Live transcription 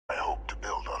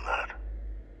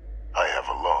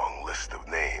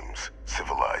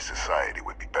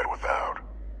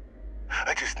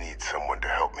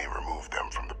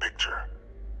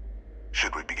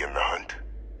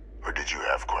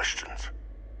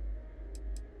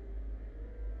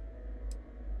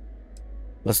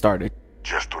Let's start it.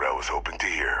 Just what I was hoping to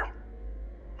hear.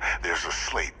 There's a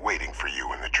slate waiting for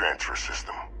you in the transfer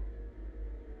system.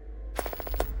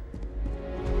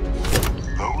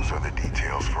 Those are the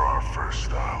details for our first,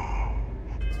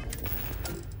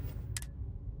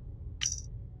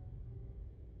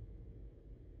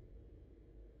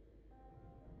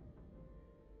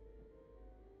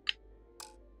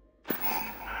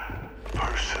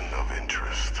 person of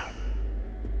interest.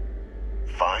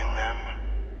 Find them,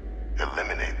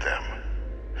 eliminate them,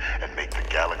 and make the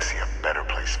galaxy a better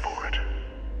place for it.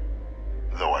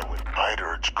 Though I'd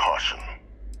urge caution.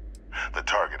 The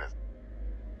target is...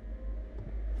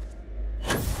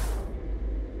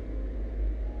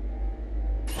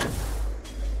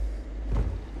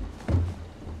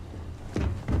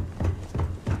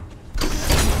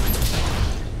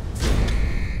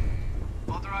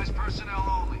 Authorized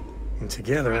personnel only. And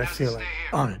together, I feel like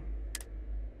on it.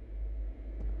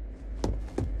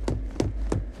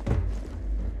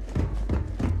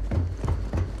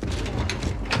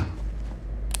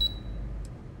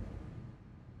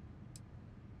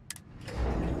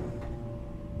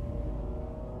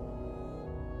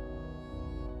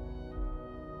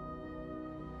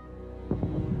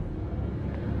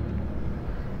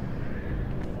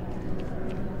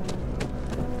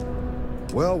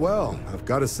 Well, I've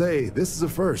got to say, this is a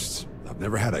first. I've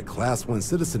never had a Class 1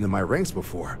 citizen in my ranks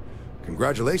before.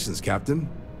 Congratulations, Captain.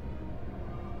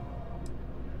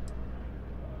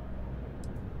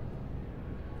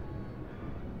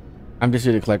 I'm just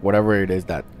here to collect whatever it is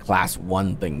that Class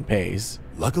 1 thing pays.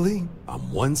 Luckily,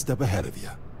 I'm one step ahead of you.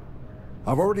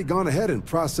 I've already gone ahead and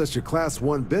processed your Class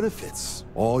 1 benefits.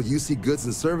 All UC goods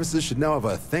and services should now have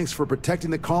a thanks for protecting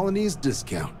the colonies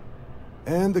discount.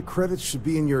 And the credits should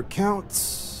be in your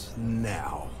accounts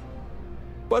now.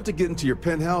 But to get into your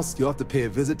penthouse, you'll have to pay a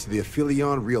visit to the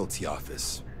Aphelion Realty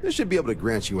office. They should be able to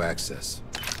grant you access.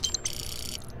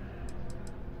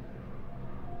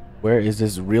 Where is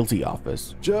this realty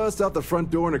office? Just out the front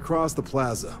door and across the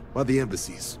plaza, by the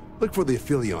embassies. Look for the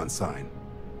Aphelion sign.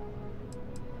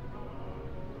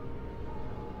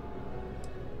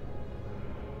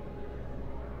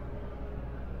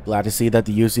 Glad to see that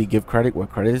the UC give credit where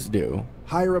credit is due.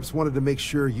 Higher-ups wanted to make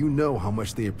sure you know how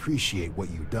much they appreciate what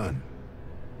you've done.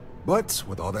 But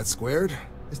with all that squared,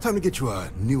 it's time to get you a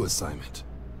new assignment.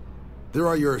 There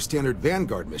are your standard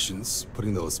Vanguard missions,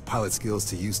 putting those pilot skills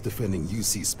to use defending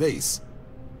UC space.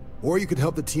 Or you could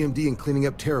help the TMD in cleaning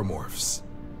up terramorphs.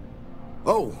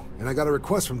 Oh, and I got a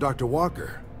request from Dr.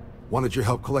 Walker. Wanted your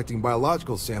help collecting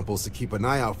biological samples to keep an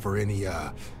eye out for any,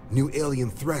 new alien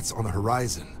threats on the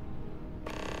horizon.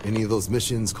 Any of those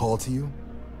missions call to you?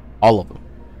 All of them.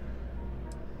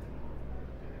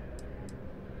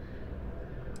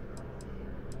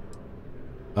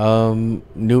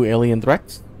 New alien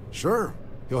threats? Sure.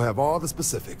 He'll have all the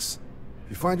specifics. If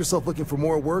you find yourself looking for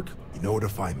more work, you know where to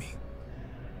find me.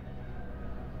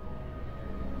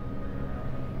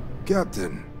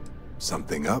 Captain,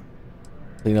 something up?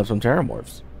 Clean up some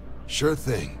terramorphs. Sure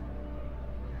thing.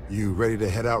 You ready to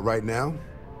head out right now?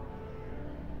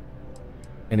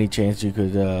 Any chance you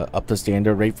could up the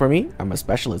standard rate for me? I'm a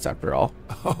specialist after all.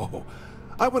 Oh,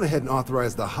 I went ahead and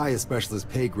authorized the highest specialist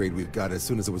pay grade we've got as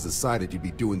soon as it was decided you'd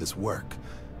be doing this work.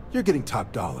 You're getting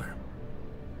top dollar.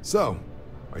 So,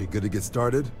 are you good to get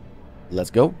started?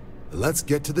 Let's go. Let's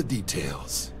get to the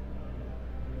details.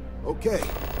 Okay,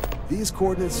 these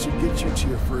coordinates should get you to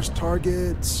your first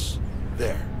target.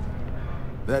 There.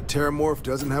 That terramorph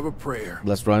doesn't have a prayer.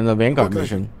 Let's run the Vanguard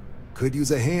mission. Could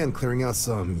use a hand clearing out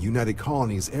some United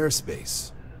Colonies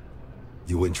airspace.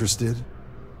 You interested?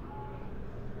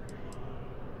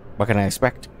 What can I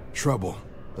expect? Trouble.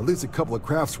 At least a couple of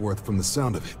crafts worth from the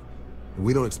sound of it. And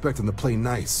we don't expect them to play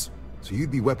nice, so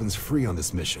you'd be weapons free on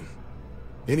this mission.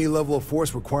 Any level of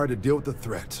force required to deal with the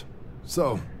threat.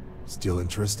 So, still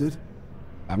interested?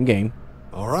 I'm game.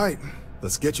 Alright,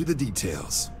 let's get you the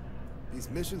details. These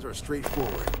missions are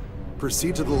straightforward.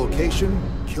 Proceed to the location,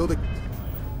 kill the...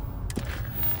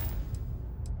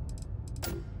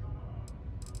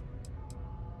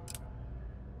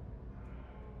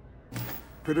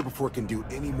 critter before it can do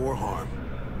any more harm.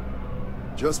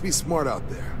 Just be smart out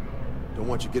there. Don't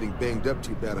want you getting banged up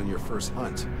too bad on your first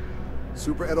hunt.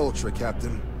 Super et ultra,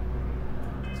 Captain.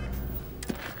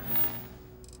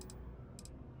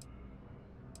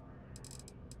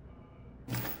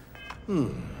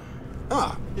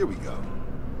 Here we go.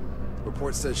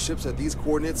 Report says ships at these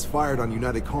coordinates fired on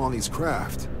United Colonies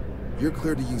craft. You're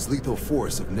cleared to use lethal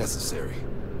force if necessary.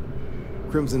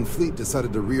 Crimson Fleet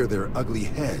decided to rear their ugly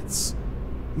heads.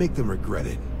 Make them regret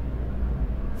it.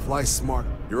 Fly smart.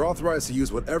 You're authorized to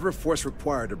use whatever force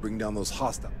required to bring down those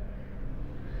hostiles.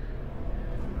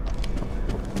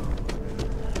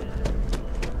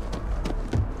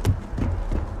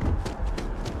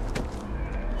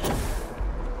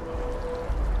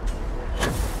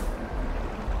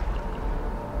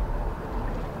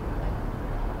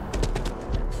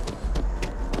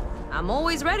 I'm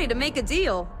always ready to make a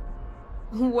deal.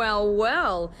 Well,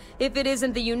 well, if it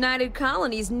isn't the United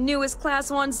Colony's newest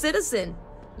Class 1 citizen,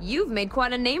 you've made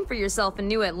quite a name for yourself in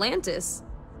New Atlantis.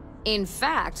 In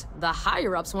fact, the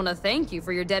higher-ups want to thank you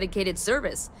for your dedicated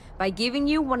service by giving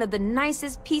you one of the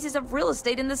nicest pieces of real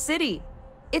estate in the city.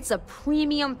 It's a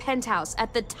premium penthouse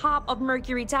at the top of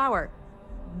Mercury Tower.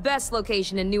 Best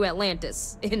location in New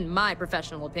Atlantis, in my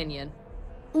professional opinion.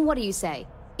 What do you say?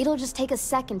 It'll just take a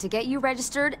second to get you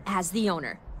registered as the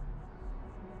owner.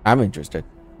 I'm interested.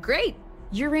 Great!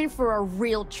 You're in for a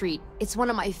real treat. It's one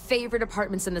of my favorite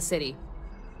apartments in the city.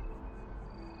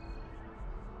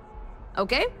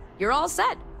 Okay, you're all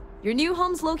set. Your new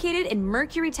home's located in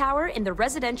Mercury Tower in the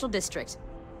residential district.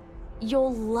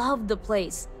 You'll love the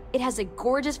place. It has a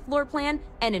gorgeous floor plan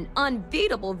and an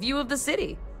unbeatable view of the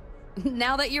city.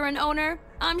 Now that you're an owner,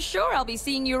 I'm sure I'll be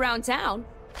seeing you around town.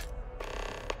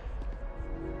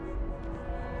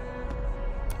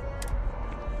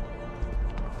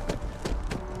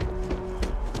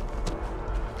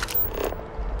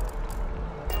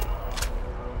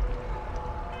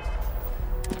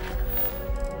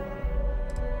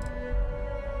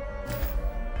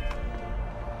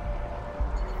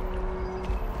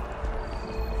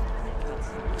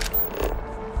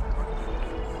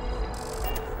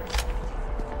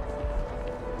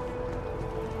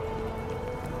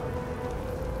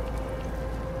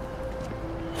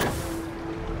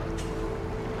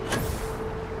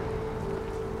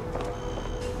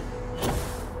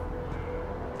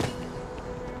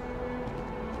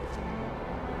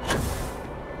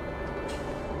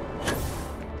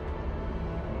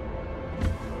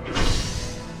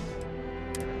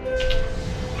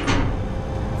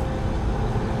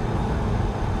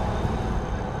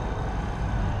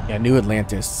 Yeah, New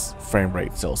Atlantis frame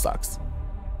rate still sucks.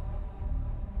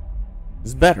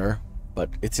 It's better, but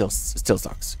it still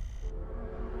sucks.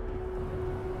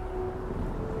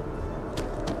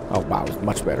 Oh wow, it's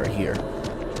much better here.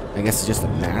 I guess it's just a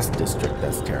mass district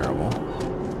that's terrible.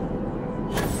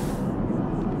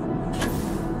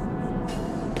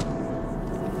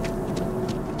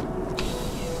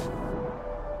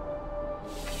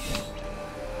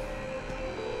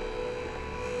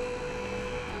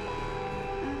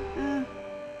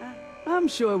 I'm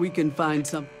sure we can find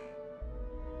some.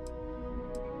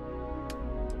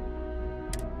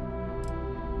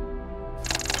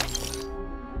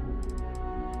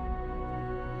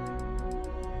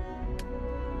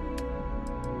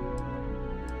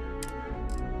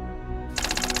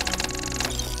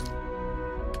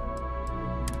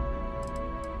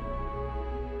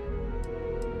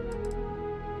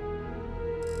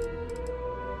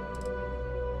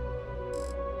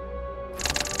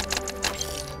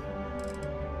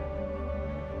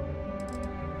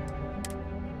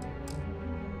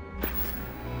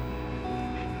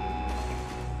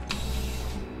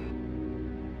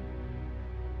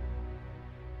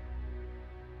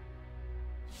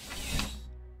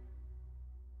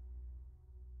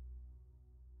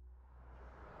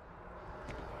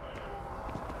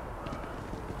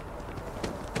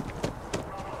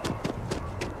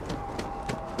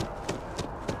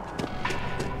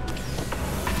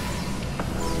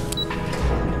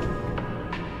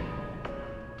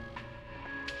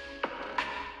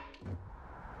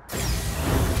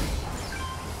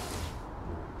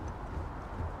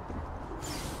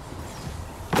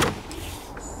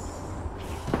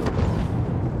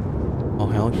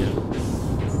 Hell yeah.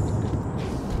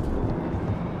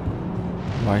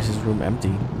 Why is his room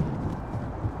empty?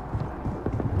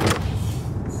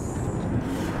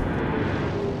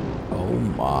 Oh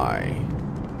my.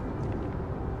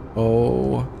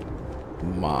 Oh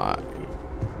my.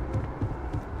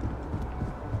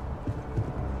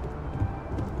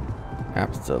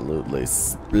 Absolutely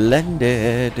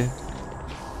splendid.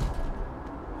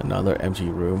 Another empty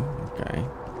room. Okay.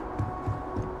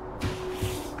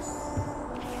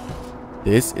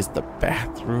 This is the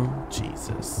bathroom?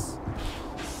 Jesus.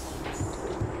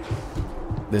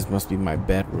 This must be my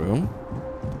bedroom.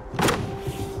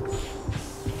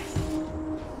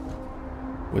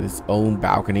 With its own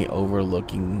balcony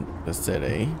overlooking the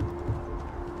city.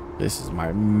 This is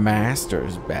my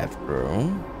master's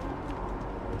bathroom.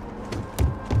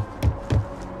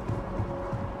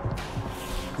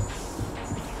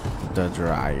 The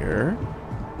dryer.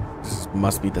 This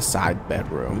must be the side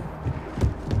bedroom.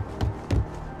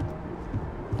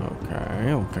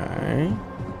 Okay, okay.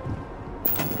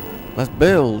 Let's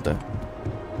build.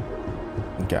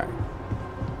 Okay.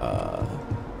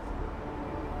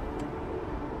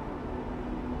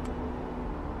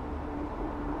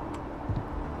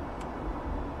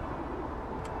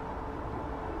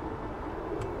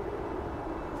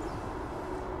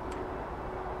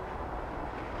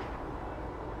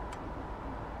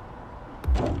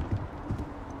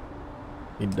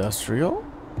 Industrial?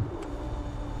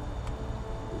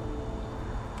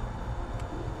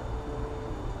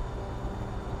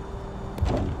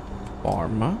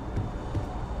 Pharma?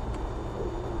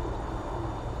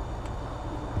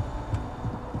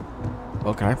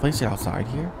 Oh, can I place it outside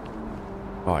here?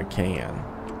 Oh, I can.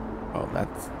 Oh,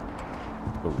 that's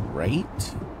great.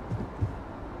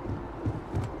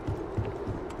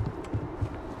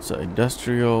 So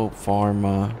industrial,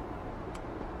 pharma.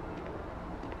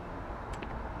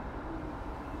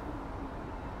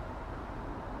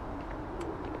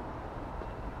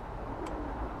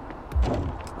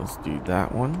 Let's do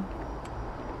that one.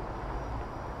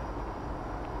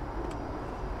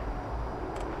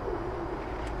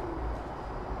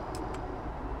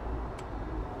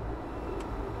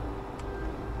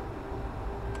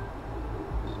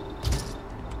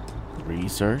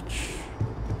 Research.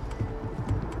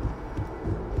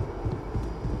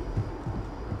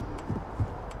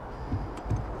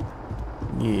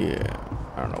 Yeah,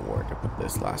 I don't know where to put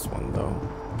this last one though.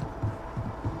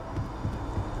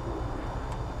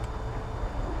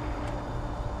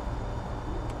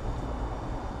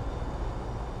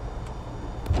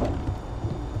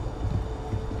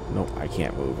 Nope, I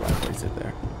can't move. I place it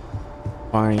there.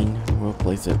 Fine, we'll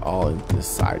place it all in this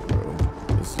side room.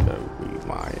 This is gonna be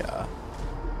my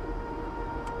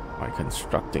my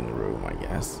constructing room, I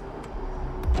guess.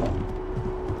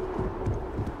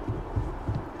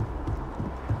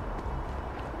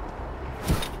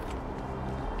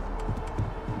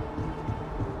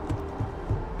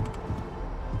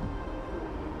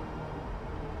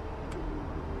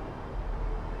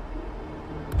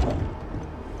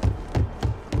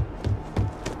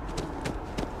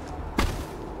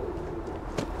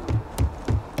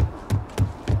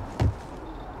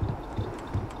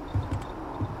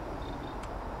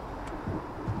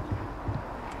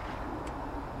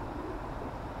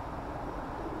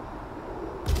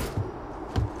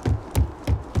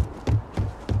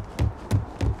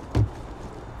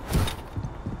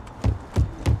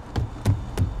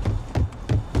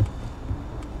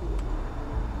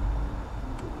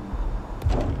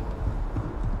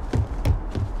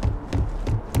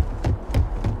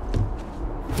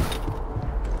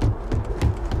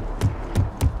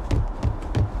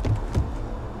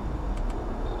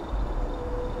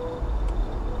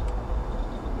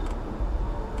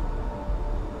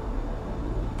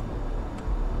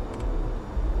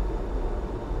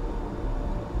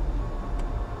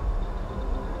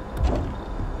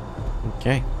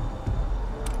 Okay.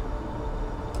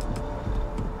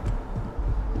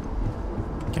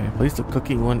 Can I place the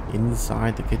cooking one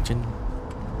inside the kitchen?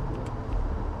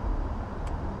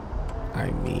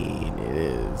 I mean, it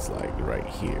is like right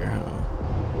here, huh?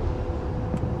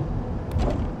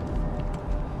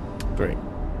 Great.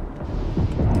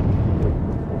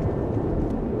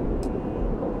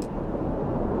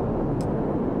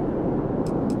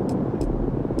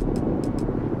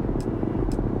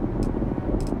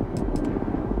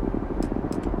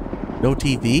 No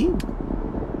TV?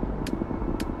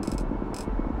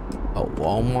 A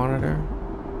wall monitor?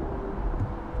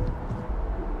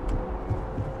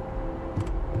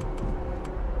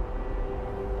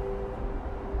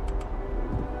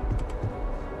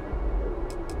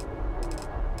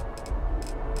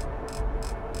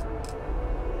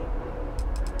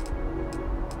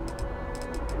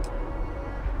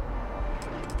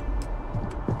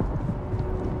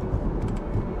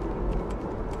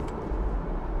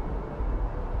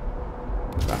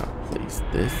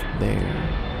 This there.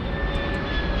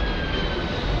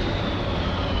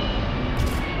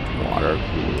 Water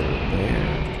cooler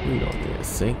there. We don't need a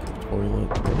sink, toilet.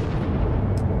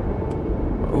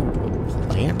 Oh, a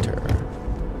planter.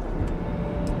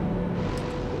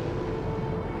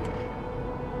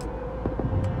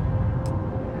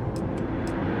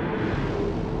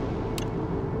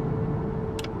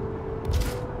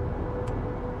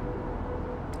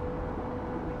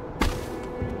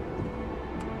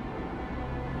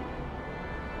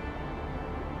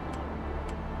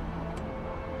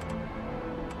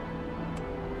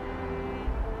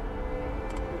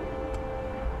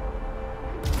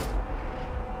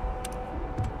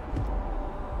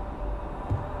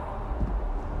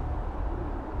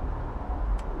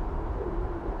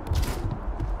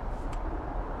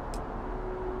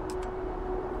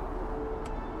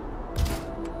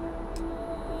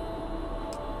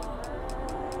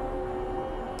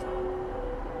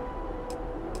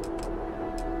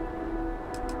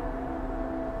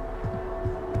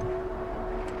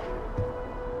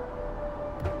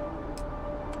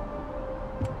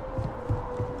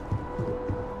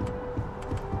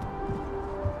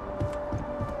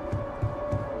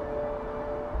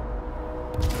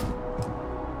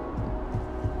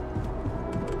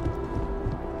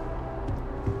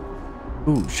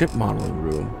 Ooh, ship modeling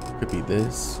room. Could be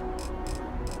this.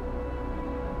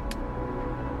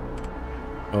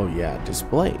 Oh yeah,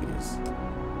 displays.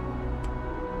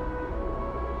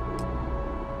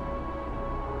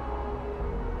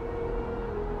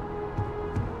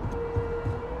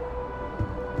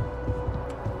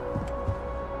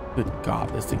 Good God,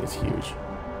 this thing is huge.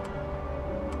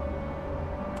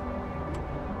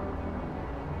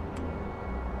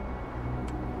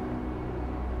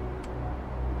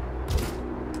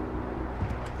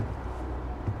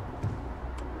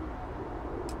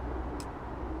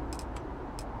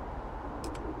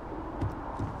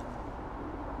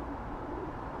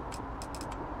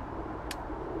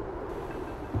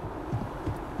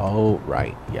 Oh,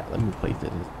 right. Yeah, let me place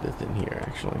this in here,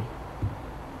 actually.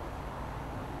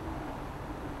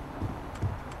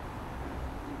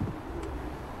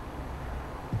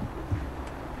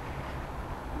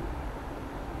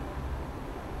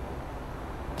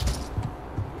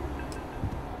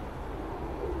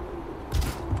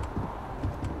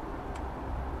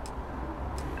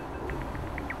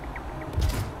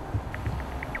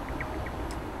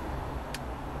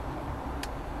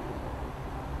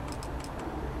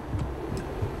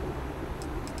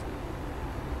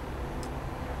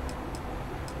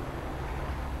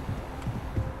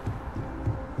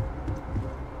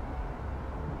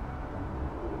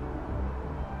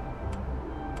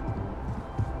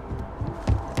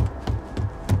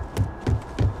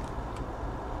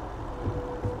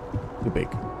 Too big.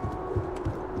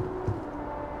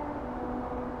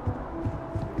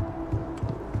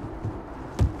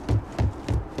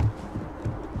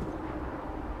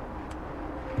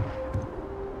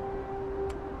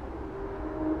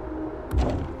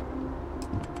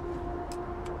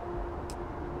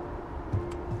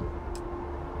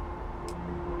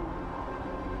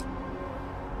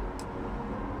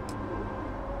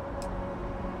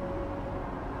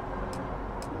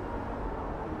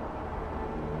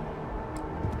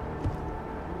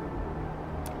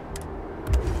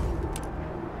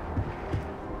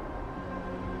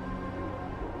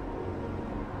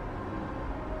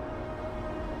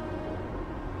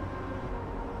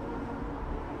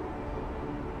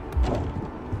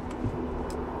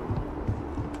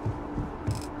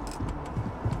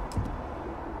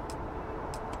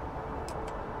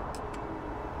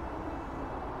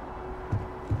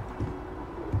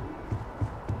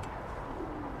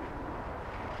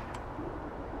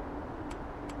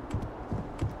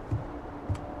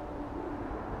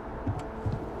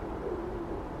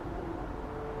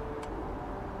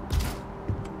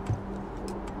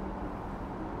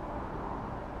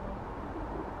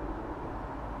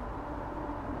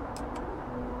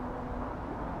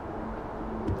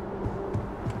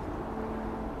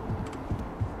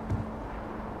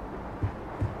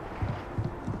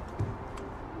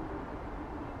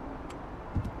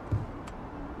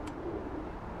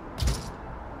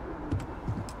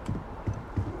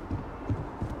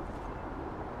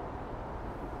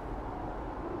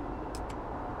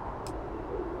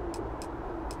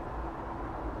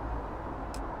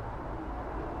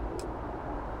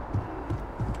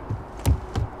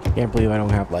 Can't believe I don't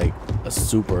have like a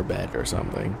super bed or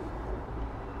something.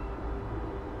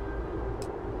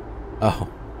 Oh,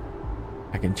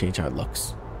 I can change how it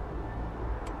looks.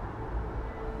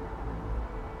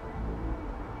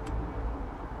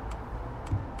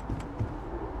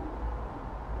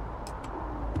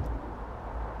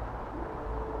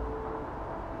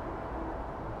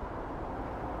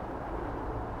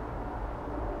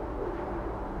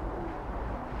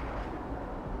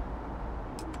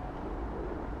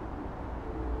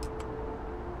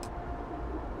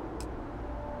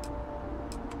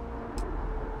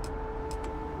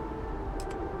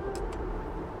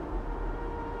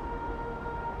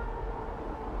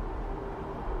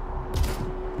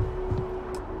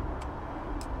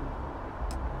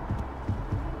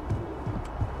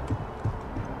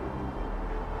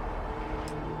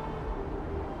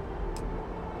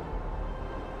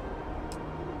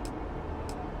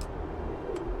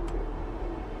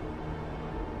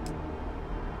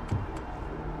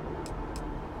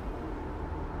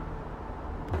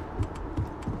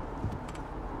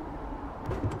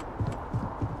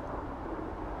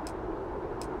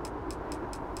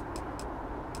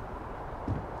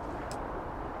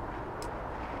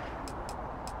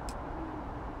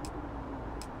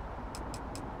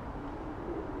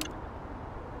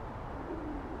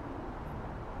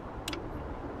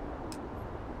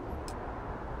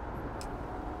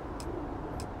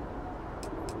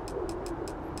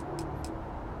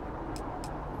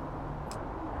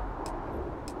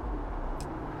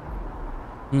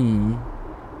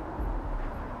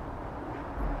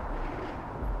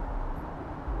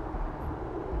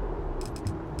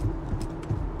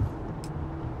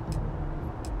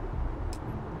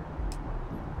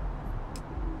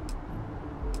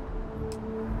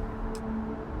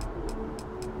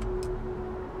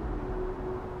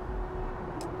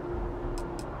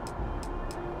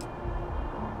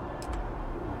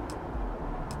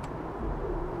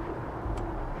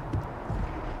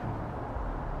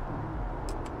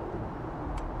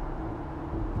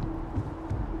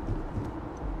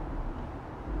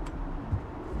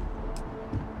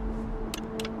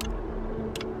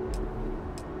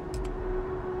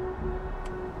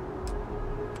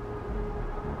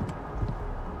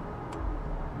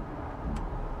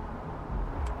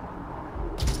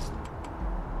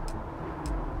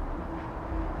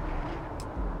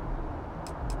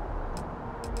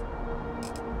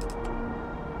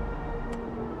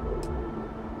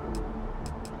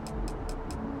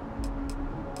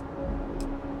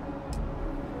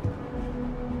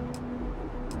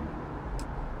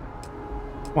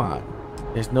 Come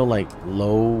on. There's no like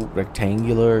low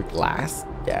rectangular glass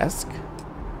desk.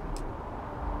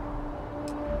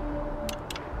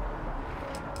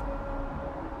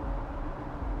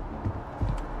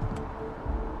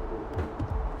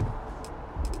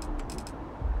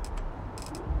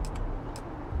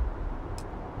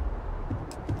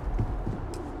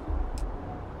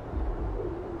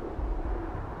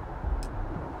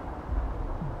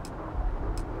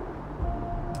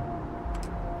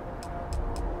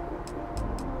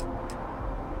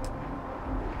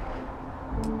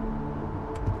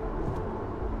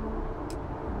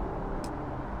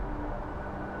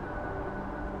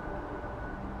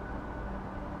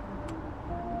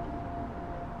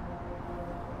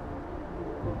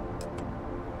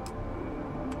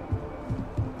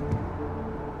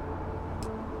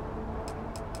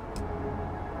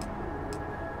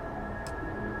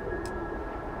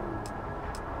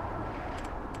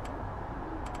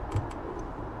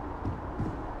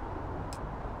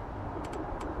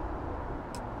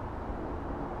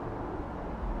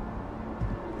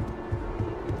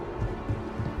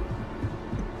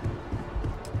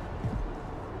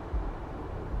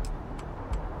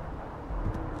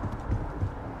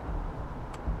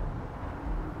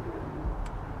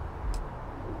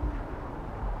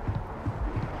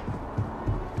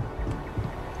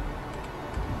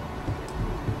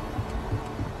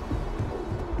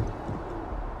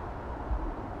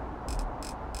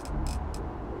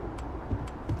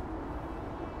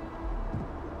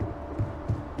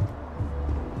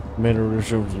 Middle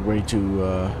room is way too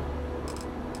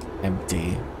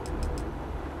empty.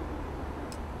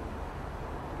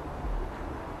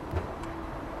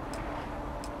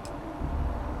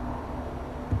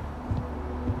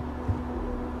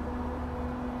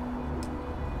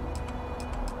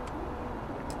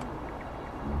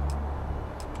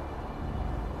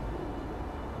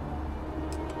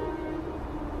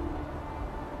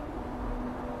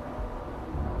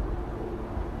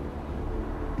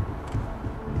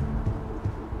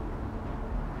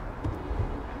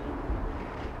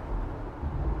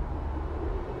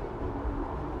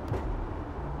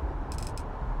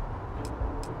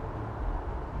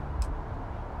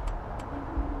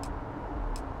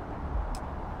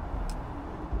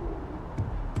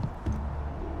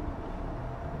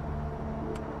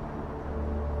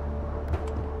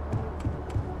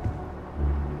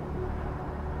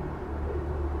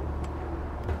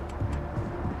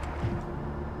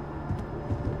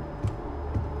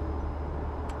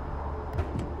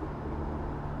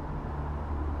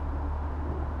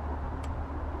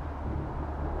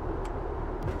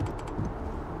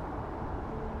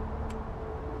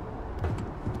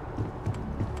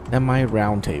 And my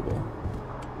round table.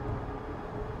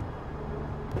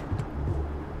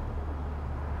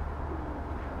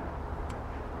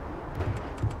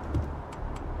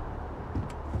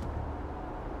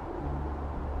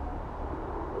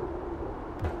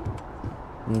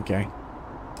 Okay.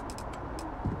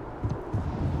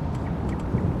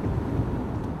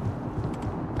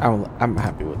 I'm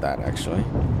happy with that, actually.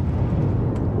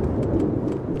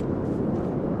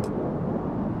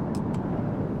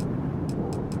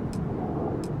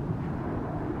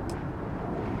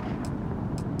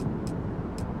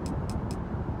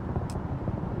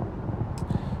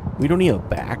 We don't need a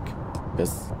back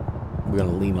because we're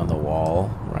gonna lean on the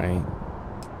wall, right?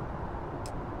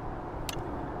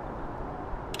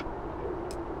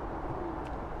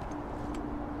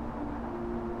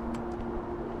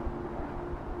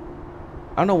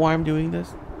 I don't know why I'm doing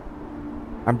this.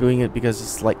 I'm doing it because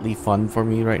it's slightly fun for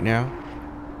me right now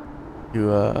to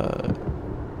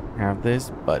have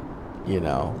this, but you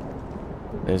know,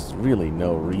 there's really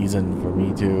no reason for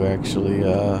me to actually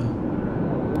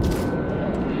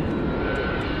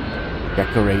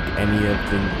decorate any of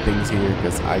the things here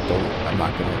because I'm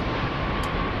not gonna.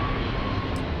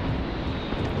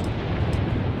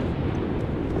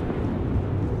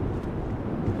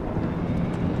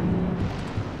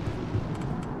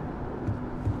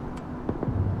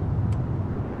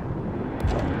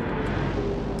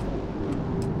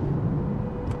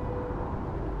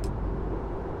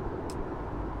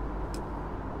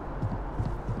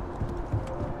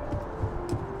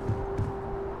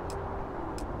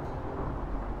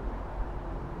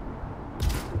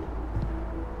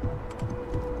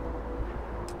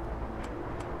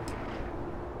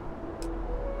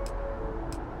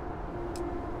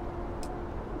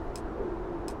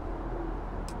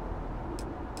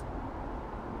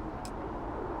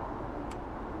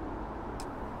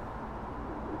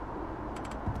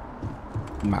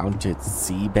 Mounted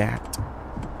sea bat.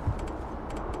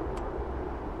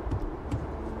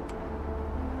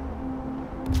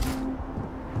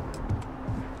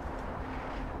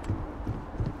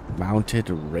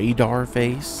 Mounted radar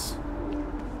face.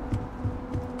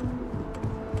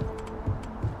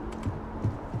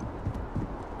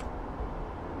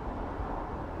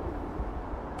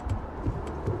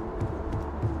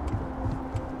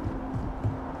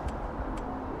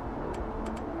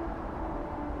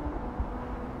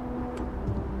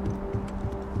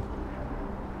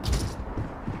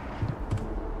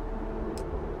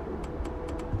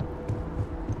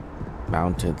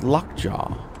 Mounted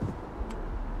lockjaw.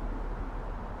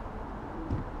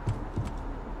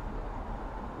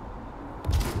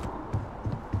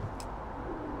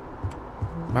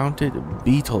 Mounted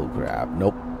beetle grab.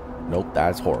 Nope. Nope,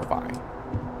 that's horrifying.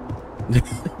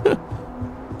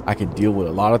 I can deal with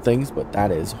a lot of things, but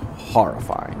that is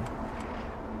horrifying.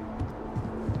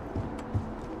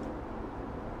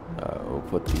 We'll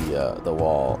put the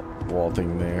wall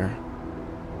thing there.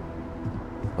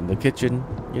 From the kitchen,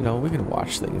 you know, we can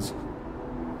watch things.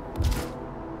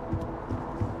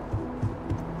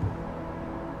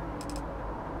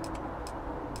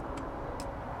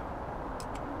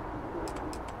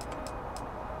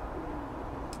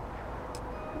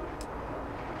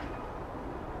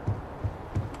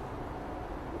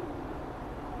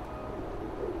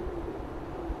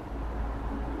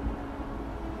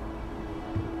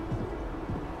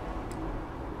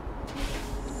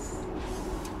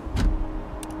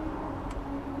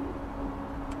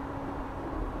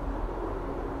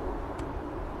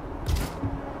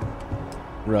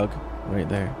 Rug right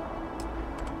there.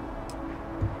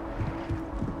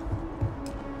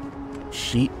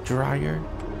 Sheet dryer.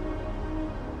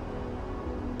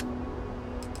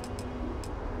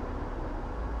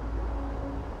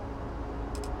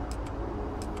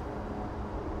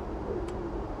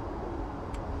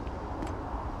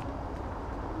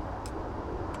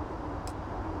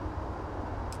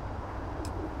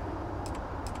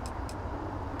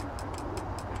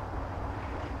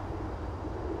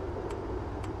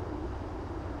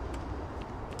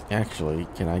 Actually,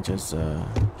 can I just oh,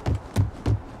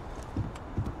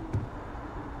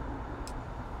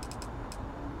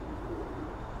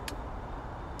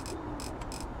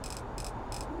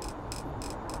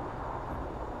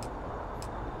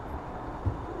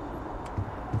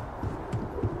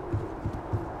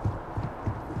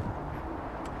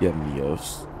 get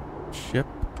Neo's ship.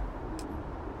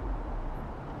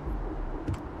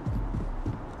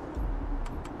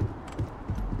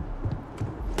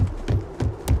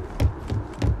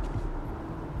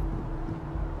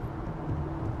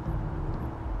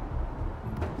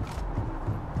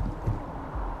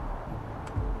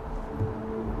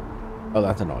 Oh,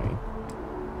 that's annoying.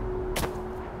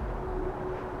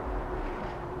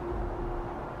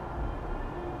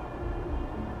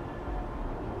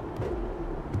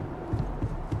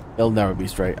 It'll never be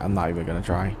straight. I'm not even gonna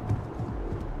try.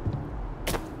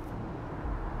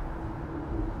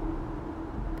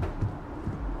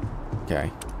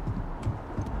 Okay.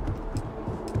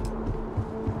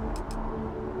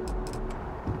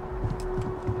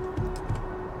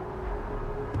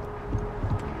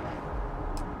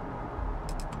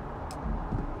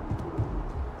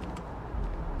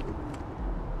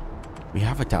 We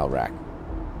have a towel rack.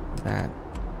 That.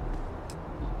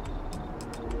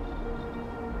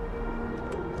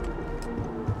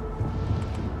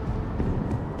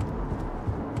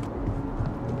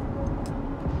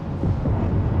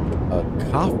 A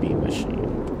coffee machine.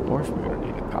 Of course we're gonna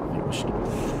need a coffee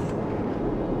machine.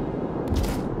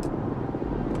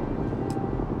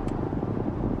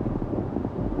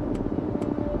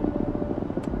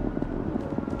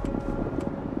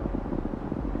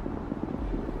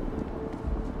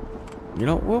 You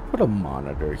know, we'll put a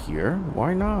monitor here.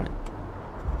 Why not?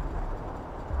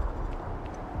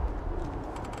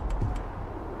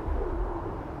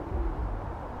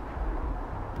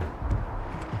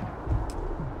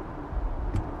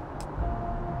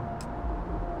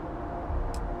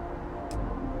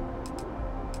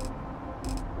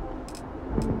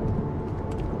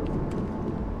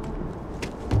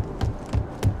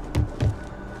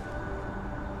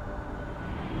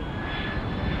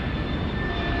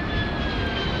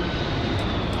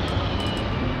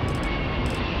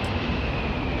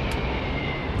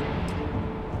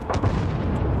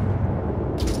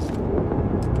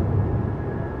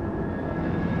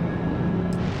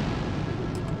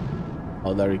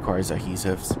 Oh, that requires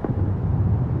adhesives.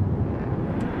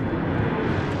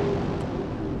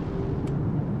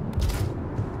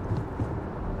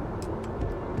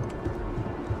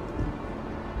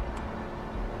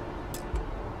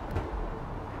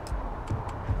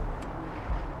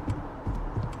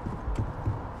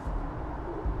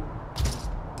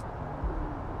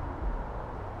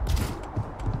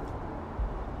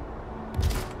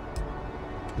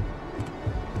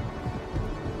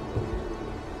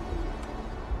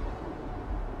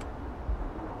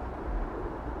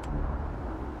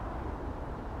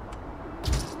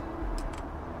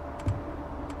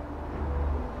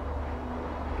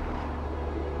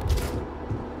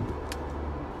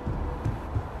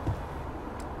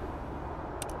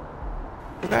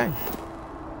 Okay.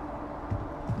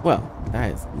 Well,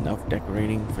 that is enough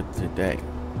decorating for today.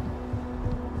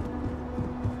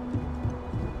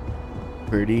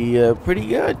 Pretty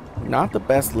good. Not the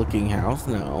best looking house,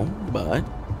 no, but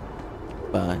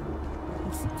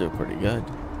it's still pretty good.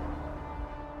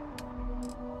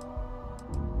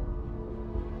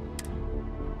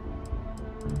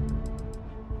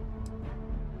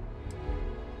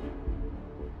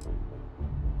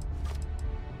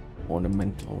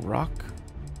 Ornamental rock.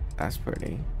 That's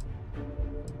pretty.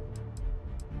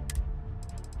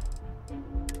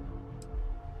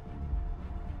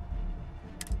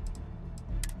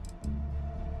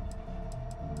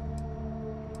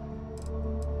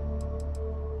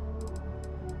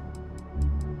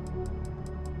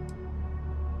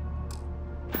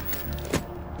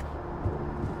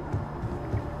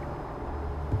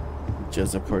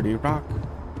 Just a pretty rock.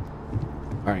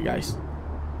 Alright, guys.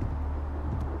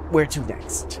 Where to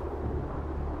next?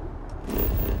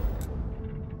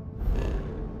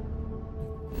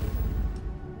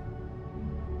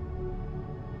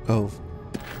 Oh.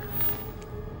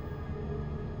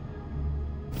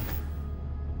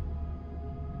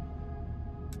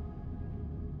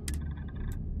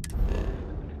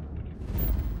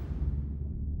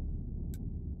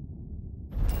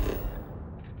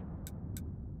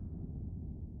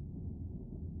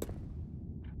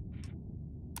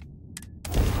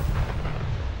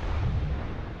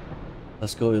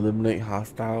 Let's go eliminate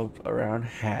hostiles around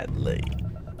Hadley.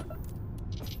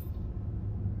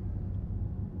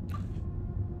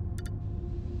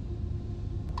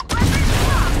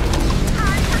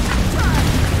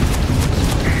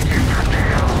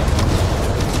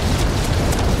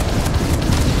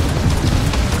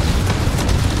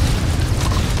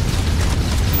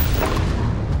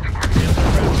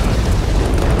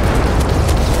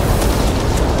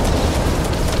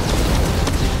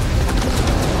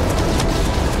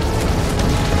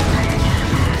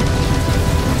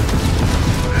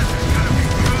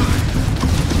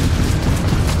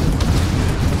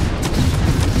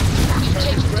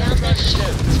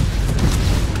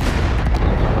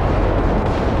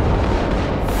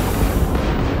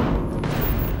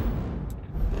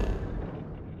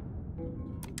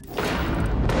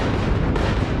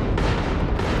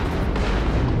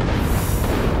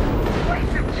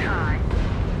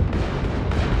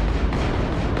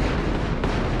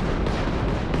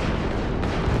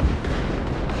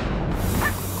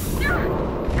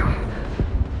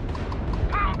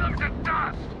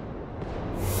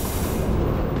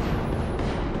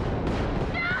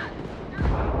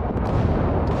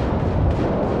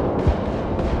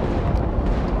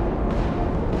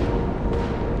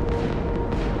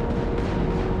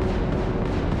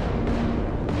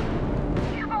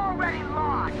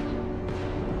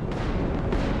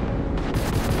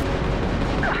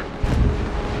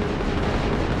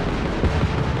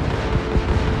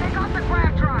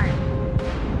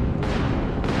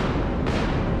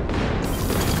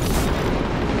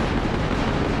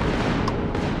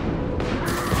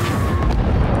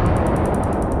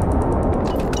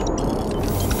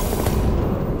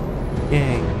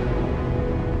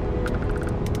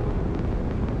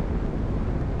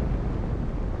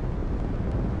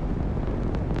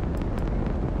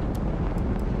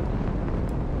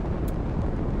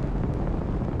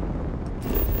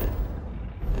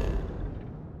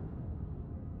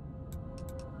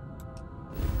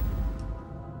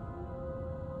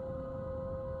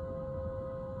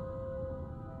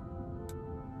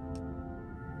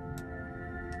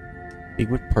 Speak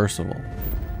with Percival.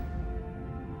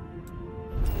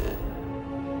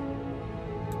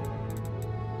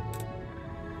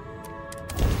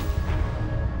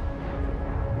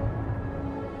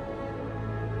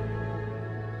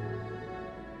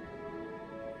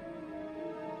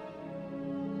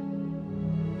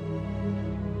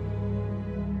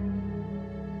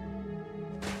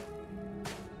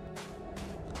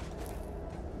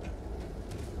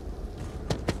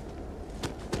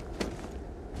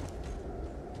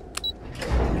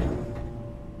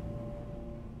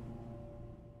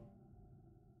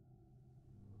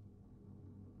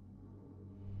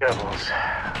 Devils.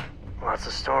 Lots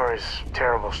of stories,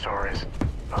 terrible stories,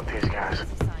 about these guys.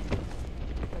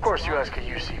 Of course, you ask a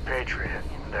UC Patriot,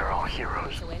 they're all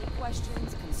heroes. So any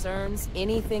questions, concerns,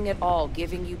 anything at all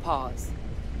giving you pause,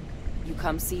 you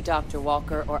come see Dr.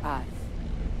 Walker or I.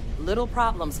 Little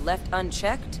problems left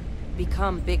unchecked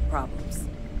become big problems.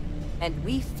 And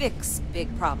we fix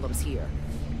big problems here,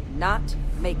 not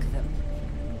make them.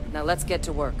 Now let's get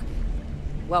to work.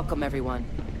 Welcome, everyone,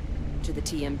 to the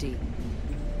TMD.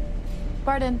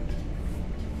 Pardon.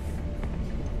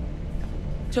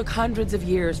 Took hundreds of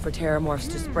years for terramorphs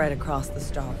to spread across the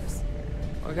stars.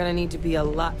 We're gonna need to be a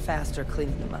lot faster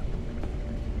cleaning them up.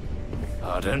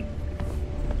 Pardon?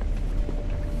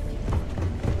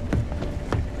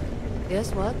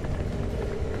 Guess what?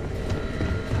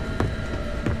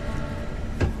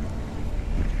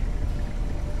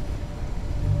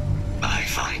 I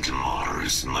find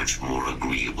Mars much more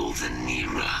agreeable than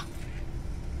Nera.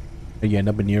 You end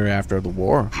up in Nera after the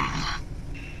war.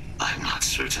 I'm not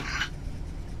certain.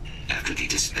 After the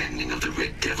disbanding of the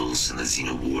Red Devils and the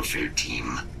Xeno Warfare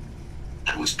team,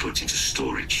 I was put into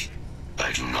storage.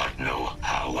 I do not know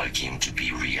how I came to be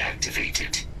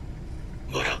reactivated,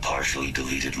 but a partially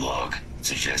deleted log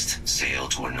suggests sale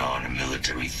to a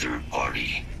non-military third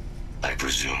party. I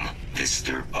presume this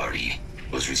third party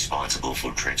was responsible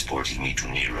for transporting me to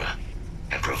Nera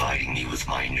and providing me with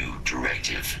my new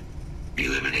directive.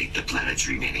 Eliminate the planet's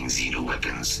remaining Xeno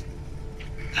weapons.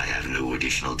 I have no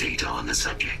additional data on the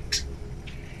subject.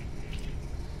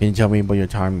 Can you tell me about your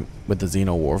time with the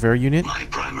Xeno Warfare unit? My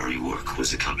primary work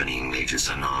was accompanying Major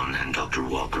Sanan and Dr.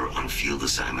 Walker on field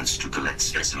assignments to collect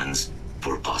specimens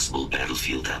for possible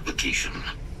battlefield application.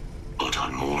 But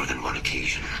on more than one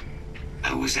occasion,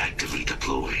 I was actively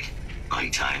deployed. My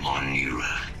time on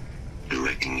Nera,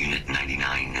 directing Unit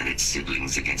 99 and its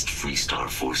siblings against Freestar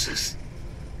forces,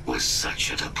 was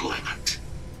such a deployment.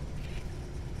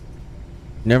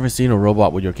 Never seen a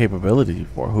robot with your capabilities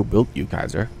before. Who built you,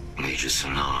 Kaiser? Major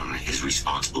Sanan is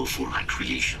responsible for my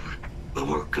creation. The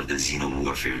work of the Xeno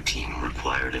Warfare team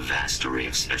required a vast array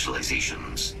of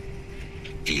specializations.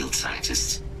 Field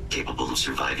scientists capable of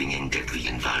surviving in deadly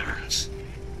environments.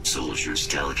 Soldiers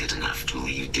delicate enough to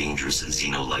leave dangerous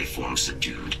Xeno life forms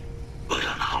subdued, but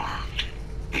unharmed.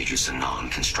 Major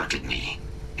Sanan constructed me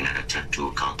in an attempt to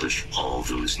accomplish all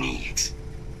those needs.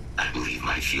 I believe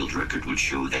my field record would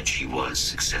show that she was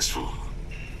successful.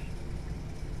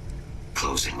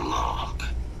 Closing log.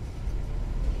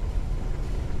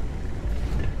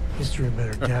 History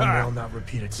better damn well not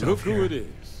repeat itself. Look who here. it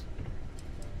is.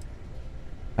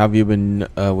 Have you been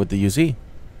with the UC?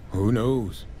 Who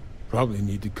knows? Probably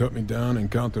need to cut me down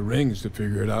and count the rings to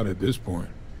figure it out at this point.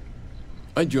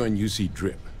 I joined UC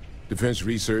DRIP, Defense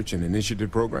Research and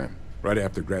Initiative Program, right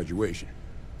after graduation.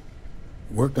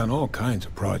 Worked on all kinds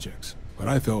of projects, but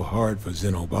I fell hard for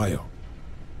Xenobio.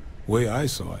 Way I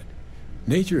saw it,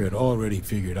 nature had already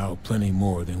figured out plenty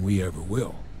more than we ever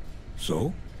will.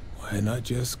 So, why not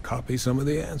just copy some of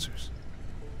the answers?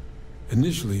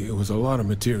 Initially, it was a lot of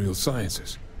material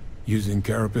sciences, using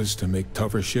carapace to make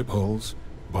tougher ship hulls,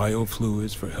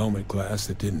 biofluids for helmet glass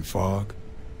that didn't fog.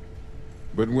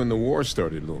 But when the war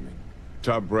started looming,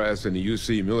 top brass in the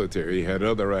UC military had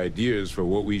other ideas for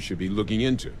what we should be looking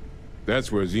into.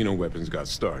 That's where xenoweapons got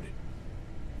started.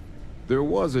 There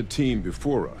was a team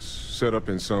before us, set up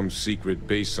in some secret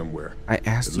base somewhere. I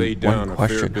asked you one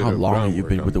question. How long have you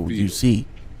been with the UC?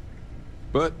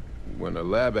 But when a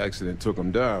lab accident took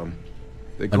them down,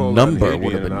 they A called on number would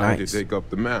Hadrian have been and I nice. to take up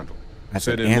the mantle. That's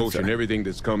Set an in answer. motion everything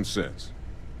that's come since.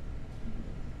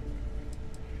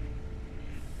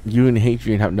 You and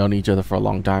Hadrian have known each other for a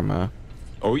long time, huh?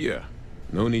 Oh yeah,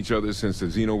 known each other since the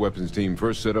xenoweapons team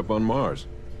first set up on Mars.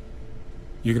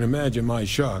 You can imagine my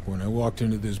shock when I walked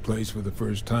into this place for the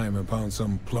first time and found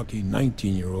some plucky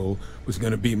 19-year-old was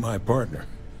gonna be my partner.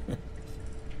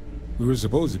 We were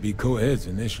supposed to be co-heads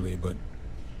initially, but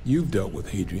you've dealt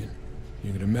with Hadrian.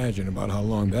 You can imagine about how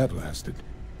long that lasted.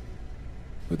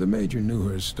 But the Major knew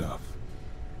her stuff.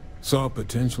 Saw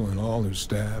potential in all her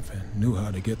staff and knew how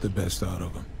to get the best out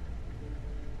of them.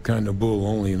 Kind of bull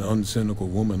only an uncynical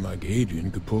woman like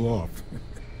Hadrian could pull off.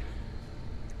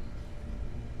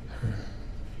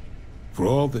 For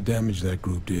all the damage that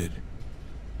group did,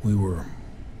 we were,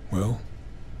 well,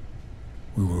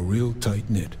 we were real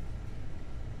tight-knit.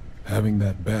 Having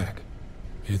that back,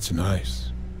 it's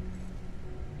nice.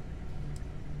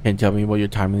 Can you tell me about your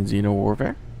time in Xeno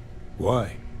Warfare?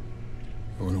 Why?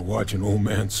 You want to watch an old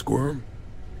man squirm?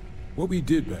 What we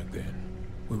did back then,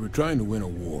 we were trying to win a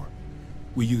war.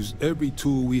 We used every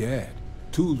tool we had,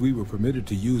 tools we were permitted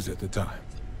to use at the time,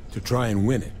 to try and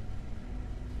win it.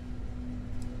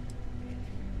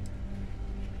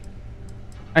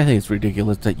 I think it's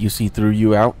ridiculous that UC threw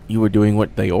you out. You were doing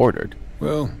what they ordered.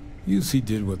 Well, UC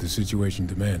did what the situation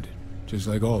demanded, just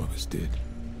like all of us did.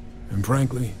 And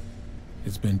frankly,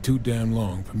 it's been too damn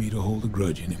long for me to hold a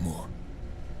grudge anymore.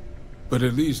 But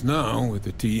at least now, with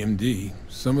the TMD,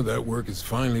 some of that work is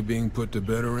finally being put to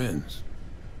better ends.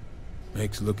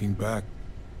 Makes looking back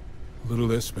a little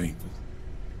less painful.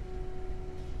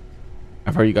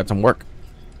 I've heard you got some work.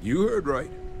 You heard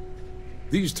right.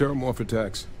 These terramorph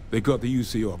attacks, they caught the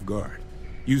UC off guard.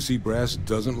 UC brass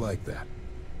doesn't like that.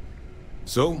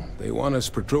 So, they want us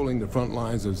patrolling the front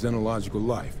lines of xenological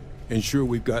life, ensure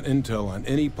we've got intel on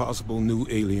any possible new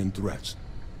alien threats.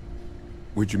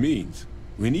 Which means,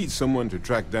 we need someone to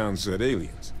track down said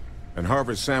aliens, and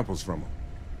harvest samples from them.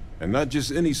 And not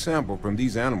just any sample from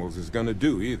these animals is gonna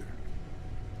do either.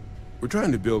 We're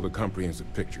trying to build a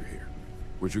comprehensive picture here,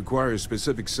 which requires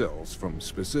specific cells from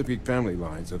specific family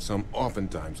lines of some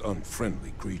oftentimes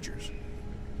unfriendly creatures.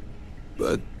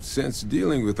 But since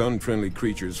dealing with unfriendly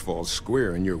creatures falls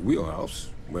square in your wheelhouse,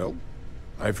 well,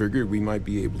 I figured we might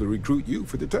be able to recruit you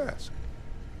for the task.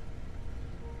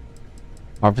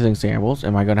 Harvesting samples?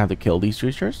 Am I gonna have to kill these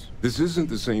creatures? This isn't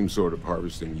the same sort of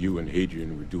harvesting you and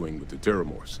Hadrian were doing with the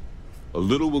Terramorphs. A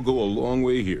little will go a long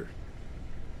way here.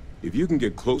 If you can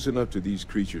get close enough to these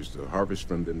creatures to harvest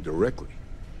from them directly,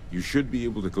 you should be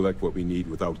able to collect what we need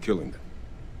without killing them.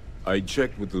 I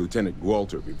checked with Lieutenant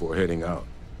Walter before heading out.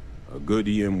 A good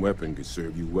EM weapon could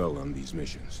serve you well on these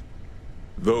missions.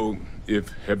 Though, if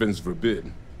heavens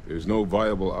forbid, there's no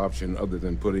viable option other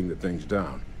than putting the things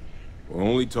down. We're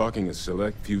only talking a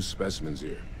select few specimens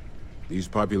here. These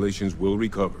populations will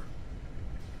recover.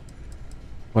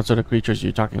 What sort of creatures are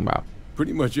you talking about?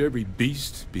 Pretty much every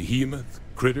beast, behemoth,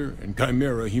 critter, and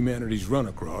chimera humanity's run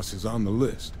across is on the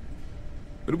list.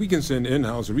 But we can send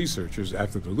in-house researchers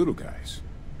after the little guys.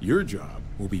 Your job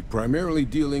will be primarily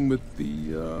dealing with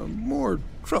the, more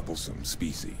troublesome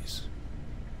species.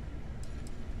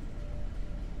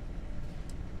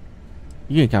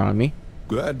 You can count on me.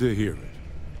 Glad to hear it.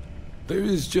 There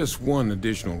is just one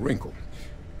additional wrinkle.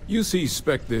 UC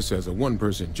spec'd this as a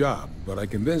one-person job, but I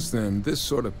convinced them this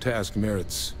sort of task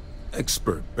merits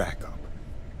expert backup.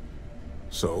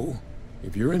 So,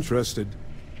 if you're interested,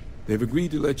 they've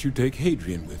agreed to let you take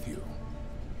Hadrian with you.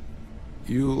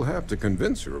 You'll have to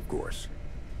convince her, of course,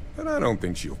 but I don't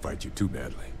think she'll fight you too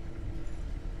badly.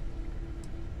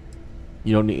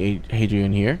 You don't need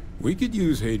Hadrian here? We could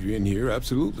use Hadrian here,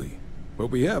 absolutely, but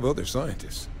we have other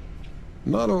scientists.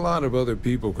 Not a lot of other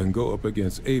people can go up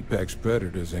against apex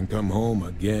predators and come home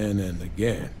again and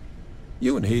again.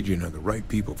 You and Hadrian are the right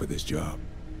people for this job.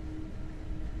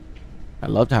 I'd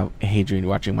love to have Hadrian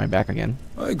watching my back again.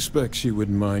 I expect she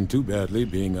wouldn't mind too badly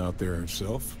being out there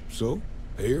herself, so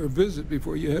pay her a visit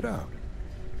before you head out.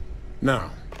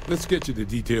 Now, let's get you the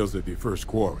details of your first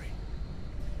quarry.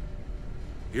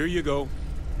 Here you go.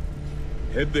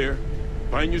 Head there,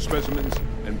 find your specimens,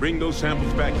 and bring those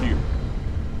samples back here.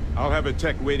 I'll have a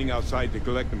tech waiting outside to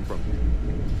collect them from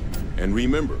you. And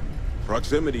remember,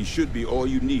 proximity should be all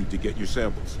you need to get your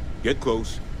samples. Get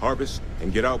close, harvest,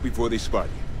 and get out before they spot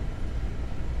you.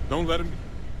 Don't let them...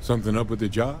 Something up with the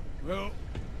job? Well,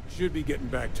 should be getting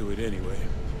back to it anyway.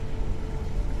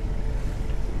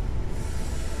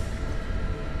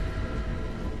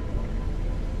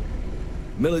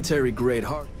 Military grade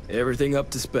hard. Everything up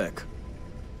to spec.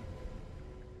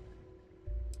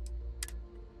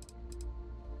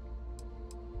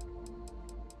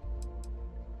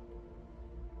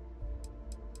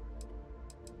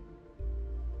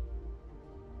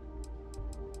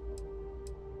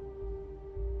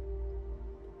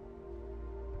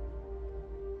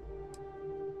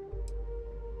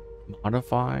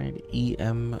 Modified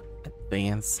EM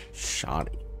Advanced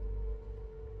Shoddy.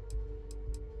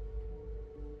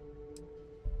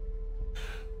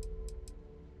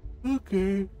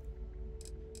 Okay.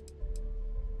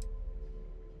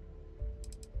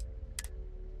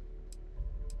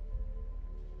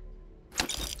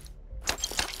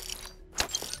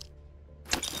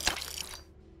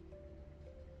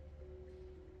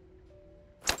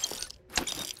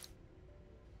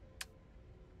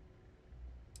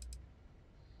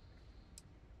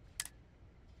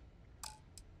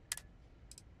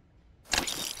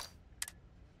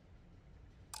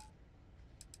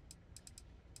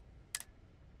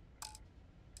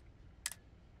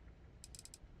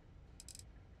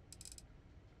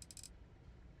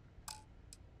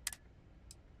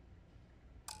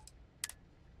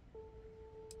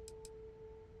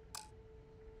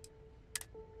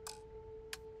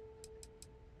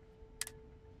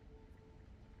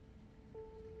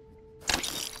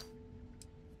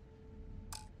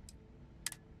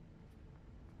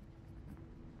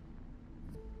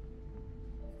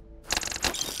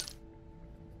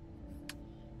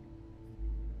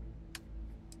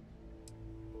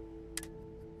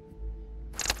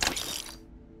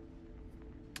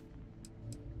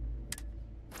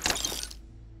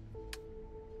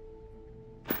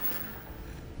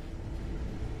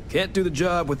 Can't do the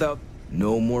job without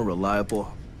no more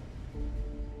reliable.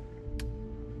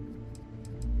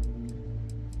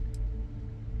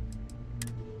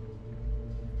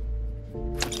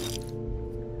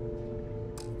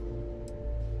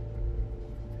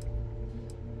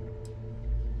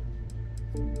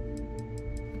 Hey,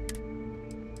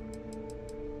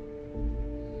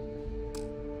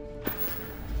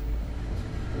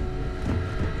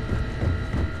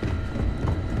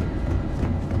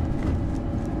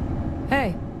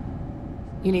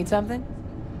 you need something?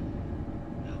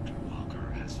 Dr. Walker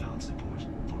has found support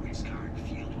for his current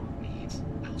fieldwork needs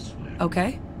elsewhere.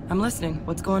 Okay, I'm listening.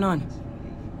 What's going on?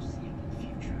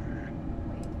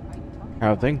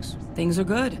 How are things? Things are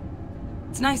good.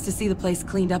 It's nice to see the place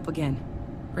cleaned up again.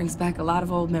 Brings back a lot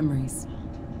of old memories.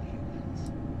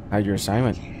 How's your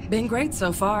assignment? Been great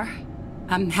so far.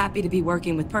 I'm happy to be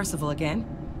working with Percival again.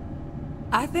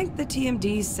 I think the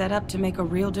TMD's set up to make a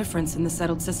real difference in the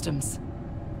settled systems.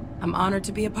 I'm honored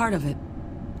to be a part of it.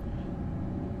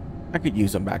 I could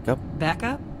use some backup.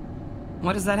 Backup?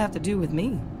 What does that have to do with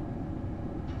me?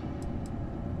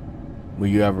 Will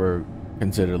you ever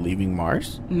consider leaving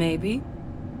Mars? Maybe.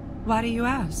 Why do you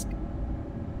ask?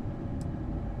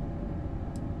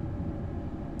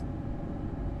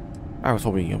 I was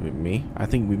hoping you'd be me. I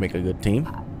think we make a good team.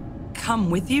 Come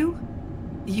with you?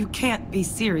 You can't be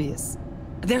serious.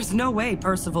 There's no way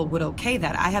Percival would okay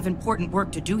that. I have important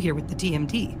work to do here with the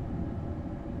TMD.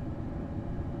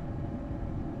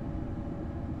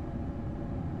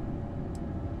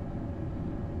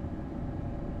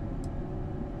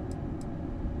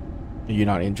 Are you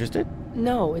not interested?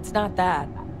 No, it's not that.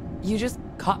 You just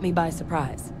caught me by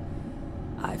surprise.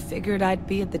 I figured I'd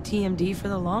be at the TMD for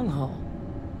the long haul.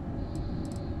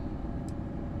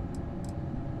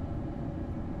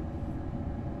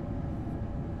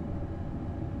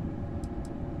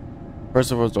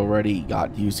 Percival's already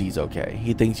got UC's okay.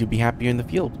 He thinks you'd be happier in the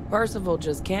field. Percival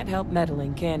just can't help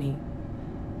meddling, can he?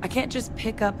 I can't just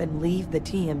pick up and leave the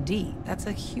TMD. That's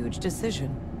a huge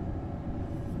decision.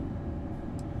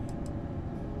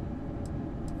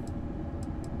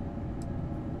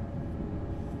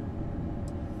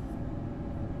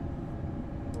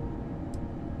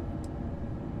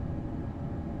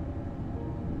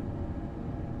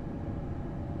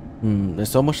 There's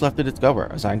so much left to discover.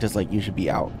 A scientist like you should be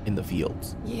out in the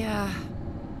fields. Yeah,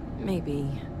 maybe.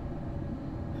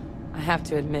 I have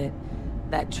to admit,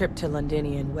 that trip to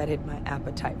Londinian whetted my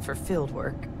appetite for field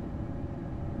work.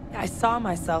 I saw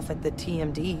myself at the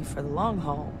TMD for the long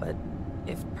haul, but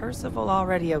if Percival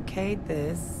already okayed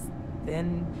this,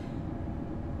 then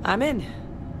I'm in.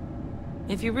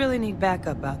 If you really need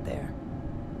backup out there,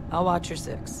 I'll watch your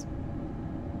six.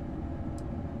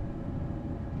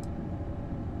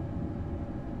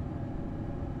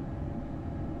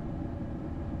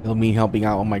 It'll mean helping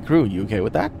out on my crew. You okay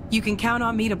with that? You can count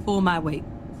on me to pull my weight.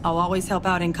 I'll always help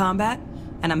out in combat,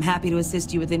 and I'm happy to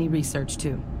assist you with any research,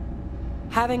 too.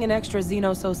 Having an extra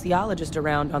xenosociologist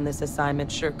around on this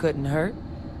assignment sure couldn't hurt.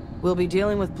 We'll be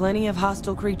dealing with plenty of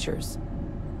hostile creatures.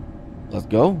 Let's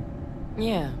go.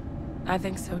 Yeah, I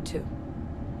think so, too.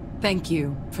 Thank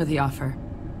you for the offer.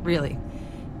 Really.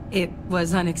 It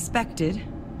was unexpected,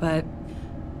 but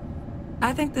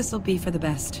I think this'll be for the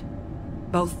best.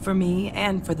 Both for me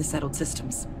and for the settled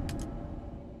systems.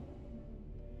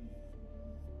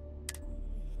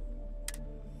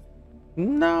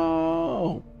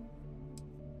 No.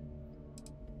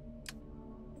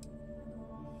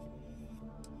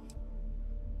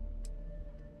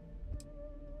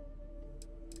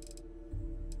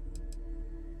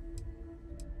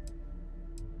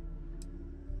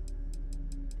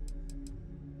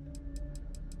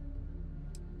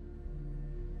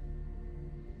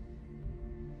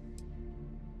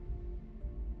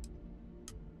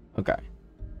 Okay.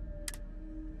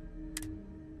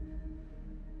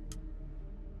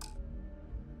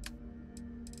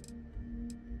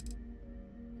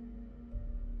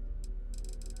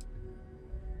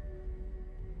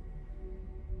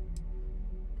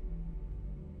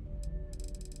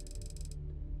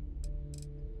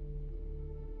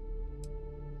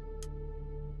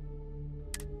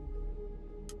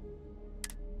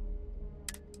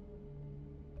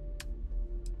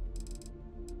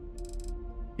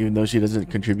 Even though she doesn't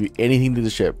contribute anything to the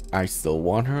ship, I still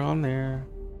want her on there.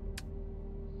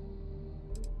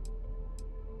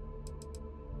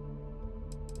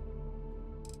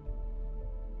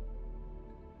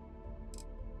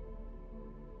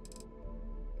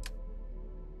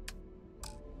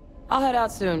 I'll head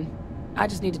out soon. I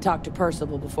just need to talk to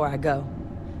Percival before I go.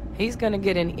 He's gonna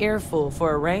get an earful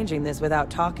for arranging this without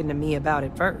talking to me about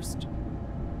it first.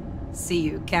 See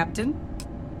you, Captain.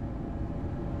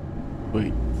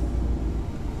 Wait.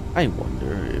 I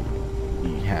wonder if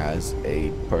he has a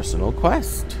personal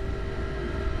quest.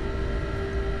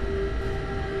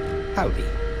 Howdy.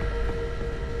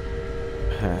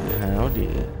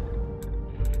 Howdy.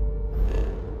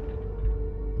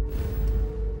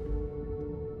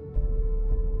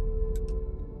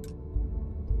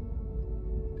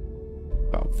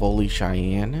 fully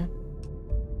Cheyenne.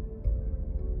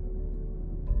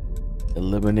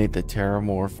 Eliminate the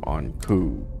terramorph on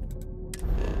Ku.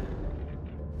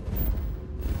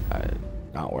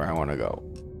 Not where I want to go.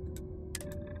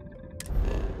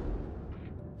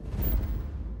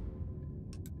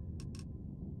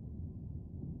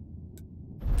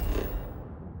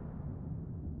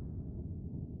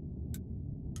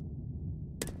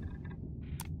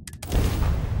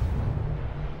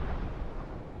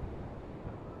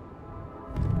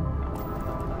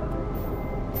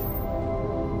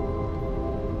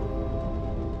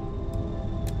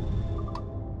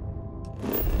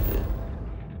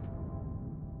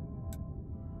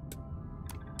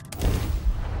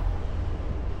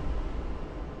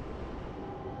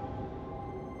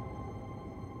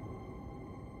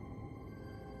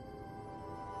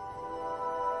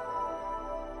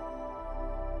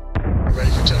 Ready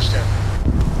for touchdown.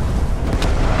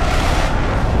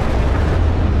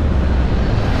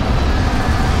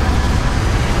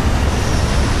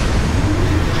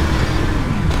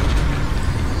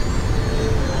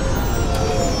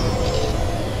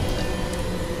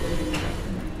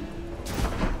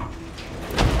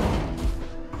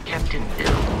 Captain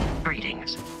Bill,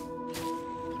 greetings.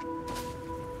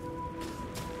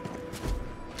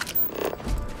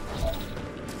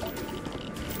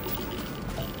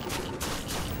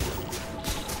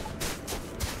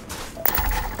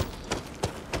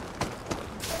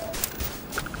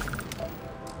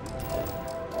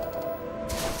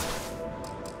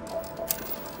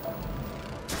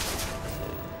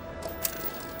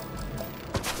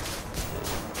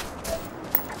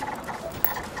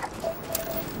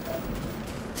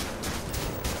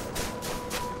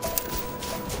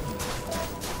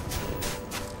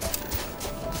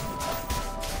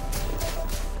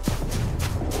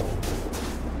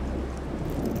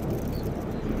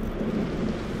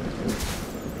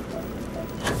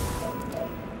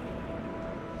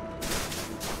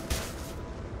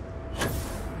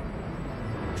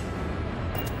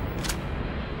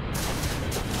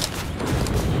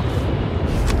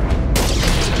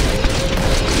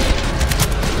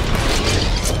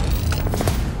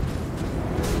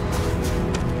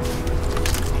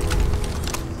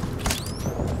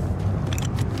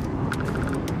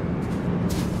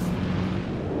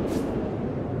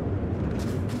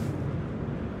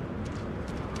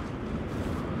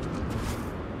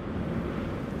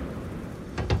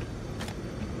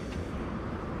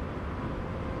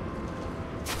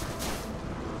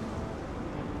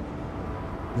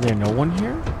 Is there no one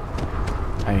here?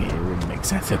 I mean, it wouldn't make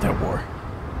sense if there were.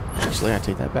 Actually, I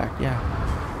take that back.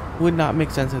 Yeah. It would not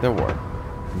make sense if there were.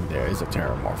 There is a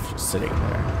terramorph just sitting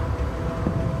there.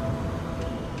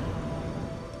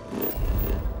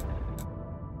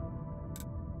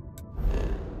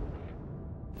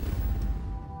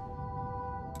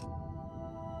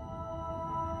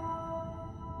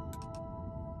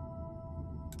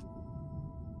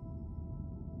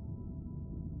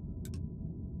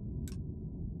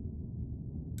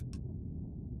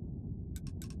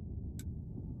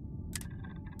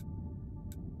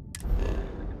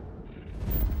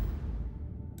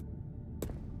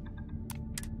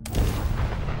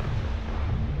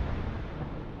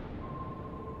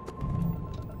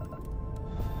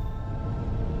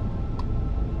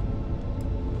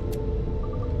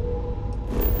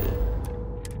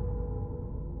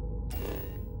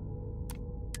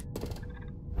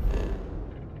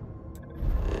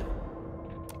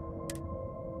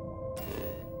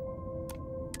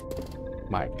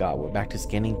 My God, we're back to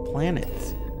scanning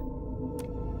planets.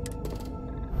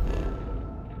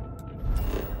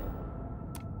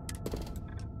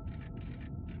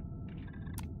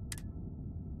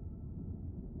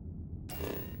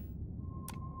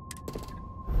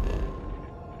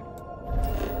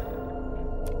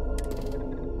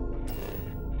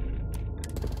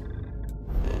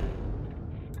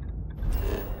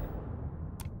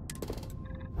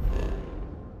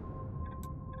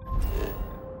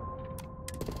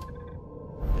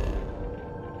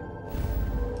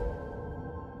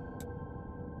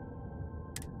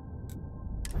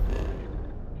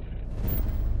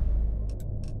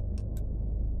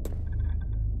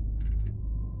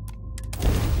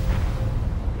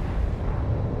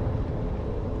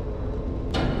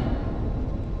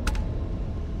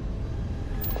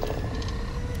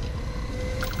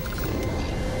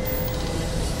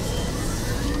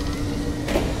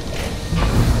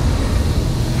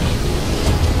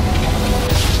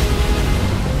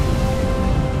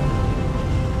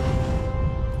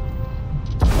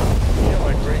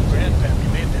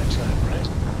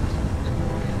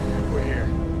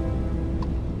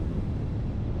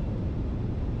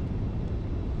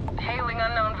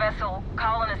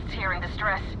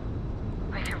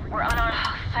 We're on our...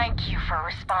 Thank you for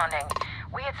responding.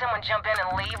 We had someone jump in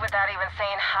and leave without even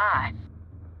saying hi.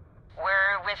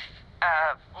 We're with,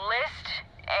 List,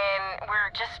 and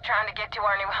we're just trying to get to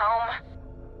our new home.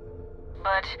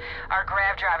 But our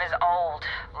grav drive is old,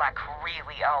 like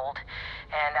really old,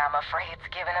 and I'm afraid it's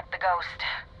giving up the ghost.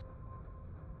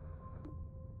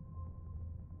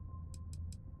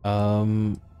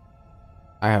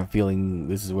 I have a feeling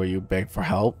this is where you beg for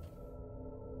help.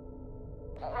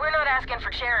 We're not asking for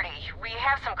charity. We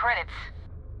have some credits.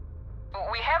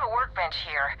 We have a workbench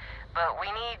here, but we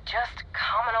need just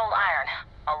common old iron.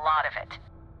 A lot of it.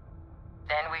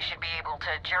 Then we should be able to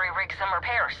jury-rig some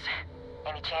repairs.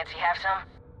 Any chance you have some?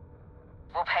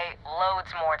 We'll pay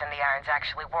loads more than the iron's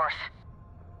actually worth.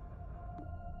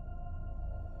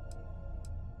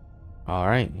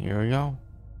 Alright, here we go.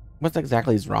 What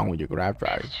exactly is wrong with your grav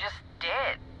drive? It's just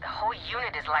dead. The whole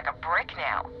unit is like a brick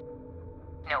now.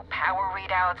 No power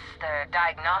readouts, the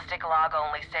diagnostic log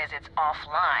only says it's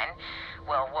offline.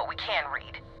 Well, what we can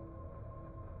read.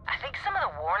 I think some of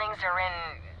the warnings are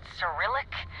in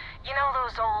Cyrillic. You know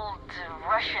those old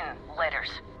Russian letters.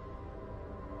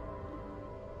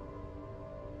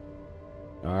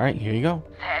 Alright, here you go.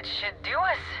 That should do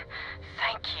us.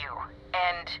 Thank you.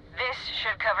 And this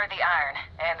should cover the iron,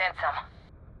 and then some.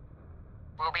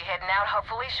 We'll be heading out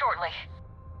hopefully shortly.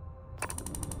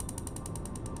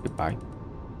 Goodbye.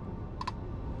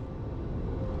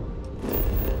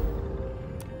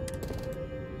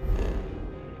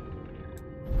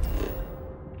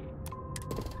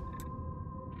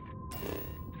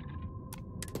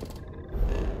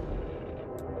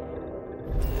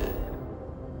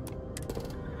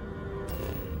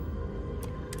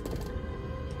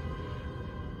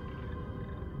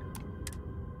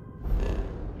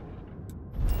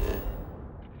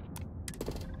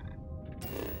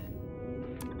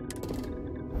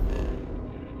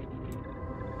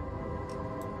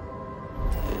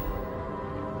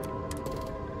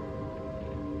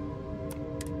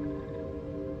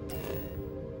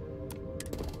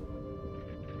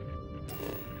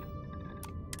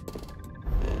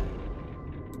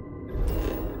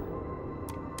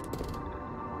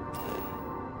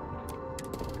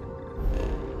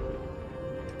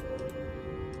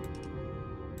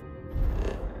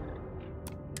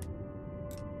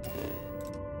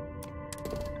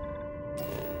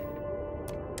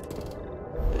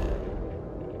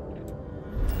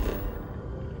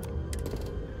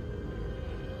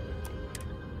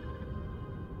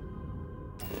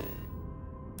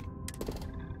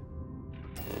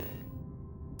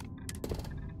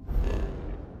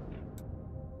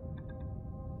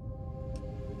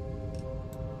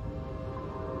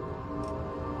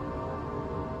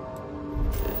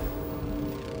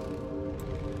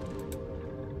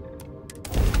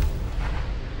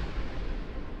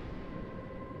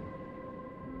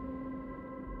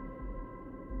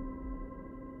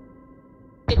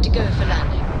 Good to go for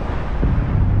landing.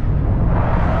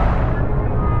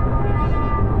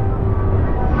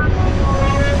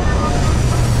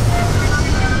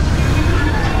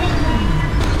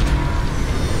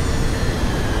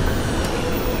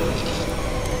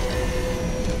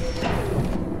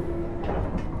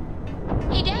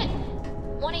 Hey Dad,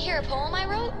 want to hear a poem I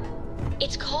wrote?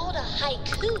 It's called a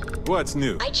haiku. What's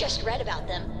new? I just read about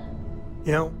them.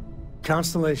 You know,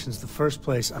 Constellation's the first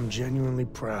place I'm genuinely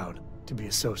proud to be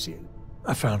associated.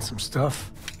 I found some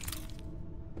stuff.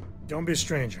 Don't be a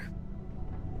stranger.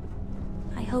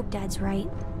 I hope Dad's right,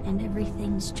 and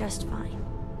everything's just fine.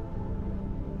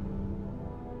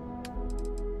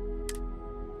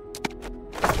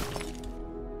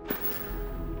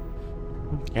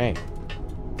 Okay.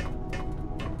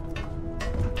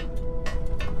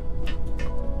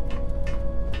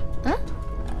 Huh?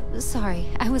 Sorry,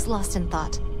 I was lost in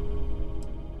thought.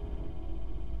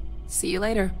 See you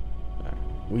later.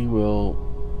 We will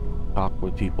talk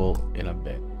with people in a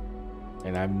bit.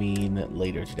 And I mean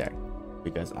later today.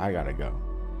 Because I gotta go.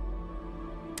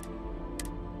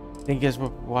 Thank you guys for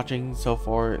watching so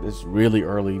far this really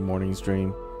early morning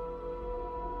stream.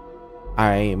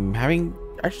 I'm having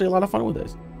actually a lot of fun with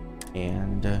this.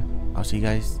 And I'll see you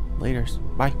guys later.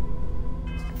 Bye.